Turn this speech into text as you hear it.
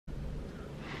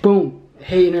Boom.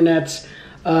 Hey, internets.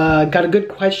 Got a good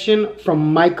question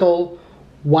from Michael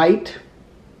White.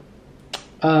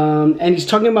 And he's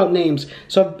talking about names.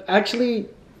 So I'm actually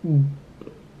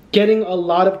getting a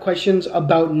lot of questions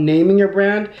about naming your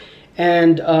brand.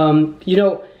 And, you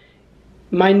know,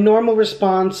 my normal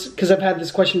response, because I've had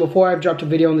this question before, I've dropped a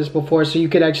video on this before, so you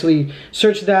could actually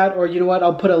search that, or you know what,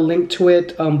 I'll put a link to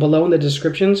it below in the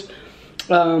descriptions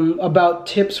about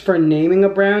tips for naming a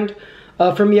brand.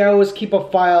 For me, I always keep a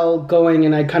file going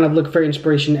and I kind of look for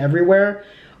inspiration everywhere.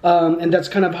 And that's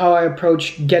kind of how I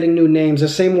approach getting new names. The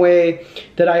same way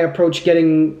that I approach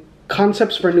getting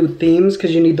concepts for new themes,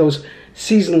 because you need those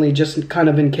seasonally just kind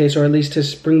of in case, or at least to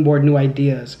springboard new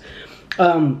ideas.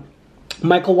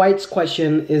 Michael White's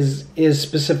question is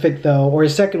specific though, or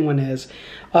his second one is,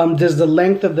 does the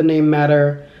length of the name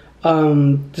matter?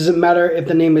 Does it matter if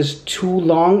the name is too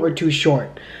long or too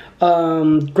short?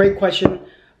 Great question.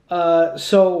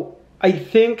 So I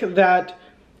think that,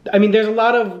 I mean, there's a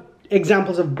lot of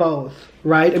examples of both,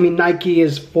 right? I mean, Nike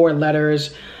is 4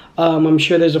 letters. I'm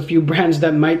sure there's a few brands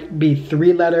that might be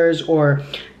 3 letters, or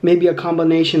maybe a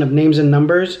combination of names and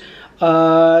numbers.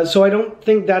 So I don't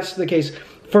think that's the case.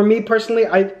 For me personally,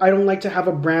 I don't like to have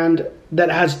a brand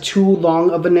that has too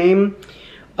long of a name,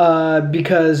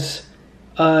 because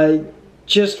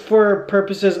just for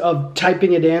purposes of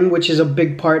typing it in, which is a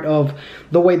big part of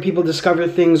the way people discover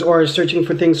things or searching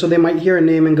for things. So they might hear a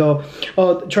name and go,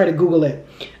 oh, try to Google it.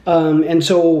 And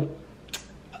so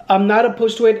I'm not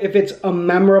opposed to it if it's a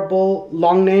memorable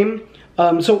long name.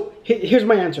 So here's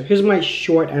my answer. Here's my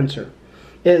short answer.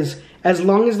 Is as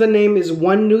long as the name is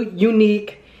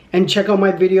unique, and check out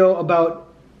my video about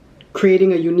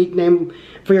creating a unique name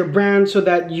for your brand so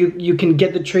that you can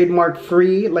get the trademark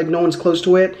free, like no one's close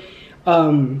to it,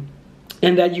 and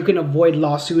that you can avoid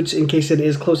lawsuits in case it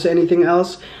is close to anything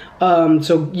else.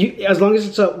 So as long as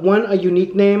it's a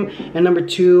unique name, and number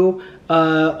 2,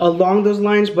 along those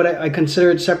lines, but I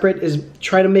consider it separate, is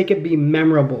try to make it be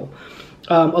memorable.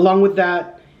 Along with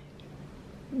that,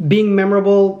 being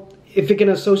memorable, if it can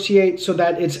associate so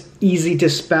that it's easy to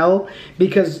spell,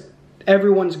 because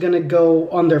everyone's gonna go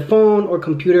on their phone or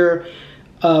computer,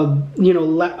 you know,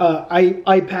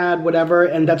 iPad, whatever,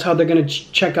 and that's how they're gonna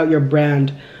check out your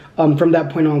brand from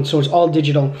that point on. So it's all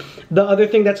digital. The other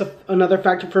thing that's another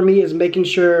factor for me is making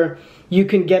sure you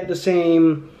can get the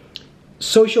same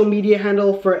social media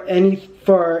handle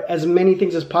for as many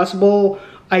things as possible,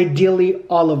 ideally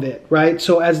all of it, right?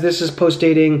 So as this is post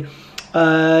dating,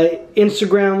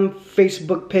 Instagram,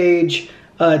 Facebook page,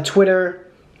 Twitter,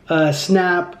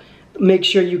 Snap, make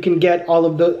sure you can get all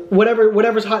of the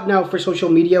whatever's hot now for social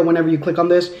media. Whenever you click on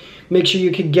this, make sure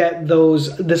you can get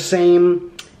the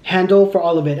same handle for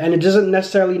all of it. And it doesn't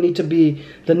necessarily need to be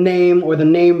the name or the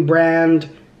name brand,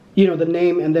 you know, the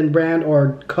name and then brand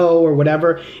or co or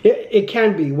whatever. It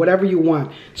can be whatever you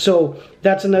want. So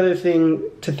that's another thing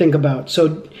to think about.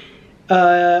 So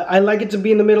I like it to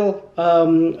be in the middle,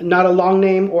 not a long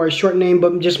name or a short name,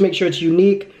 but just make sure it's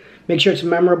unique, make sure it's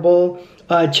memorable.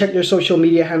 Check your social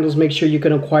media handles, make sure you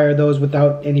can acquire those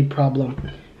without any problem.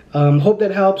 Hope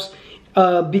that helps.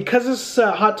 Because it's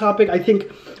a hot topic, I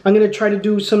think I'm going to try to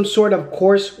do some sort of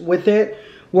course with it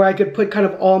where I could put kind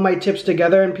of all my tips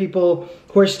together, and people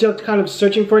who are still kind of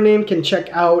searching for a name can check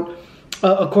out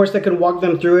a course that can walk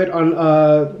them through it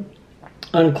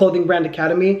on Clothing Brand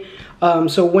Academy.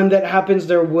 So when that happens,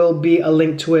 there will be a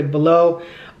link to it below.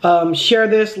 Share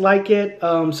this, like it,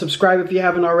 subscribe if you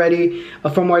haven't already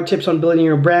for more tips on building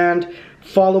your brand.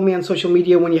 Follow me on social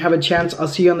media when you have a chance. I'll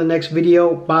see you on the next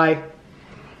video. Bye.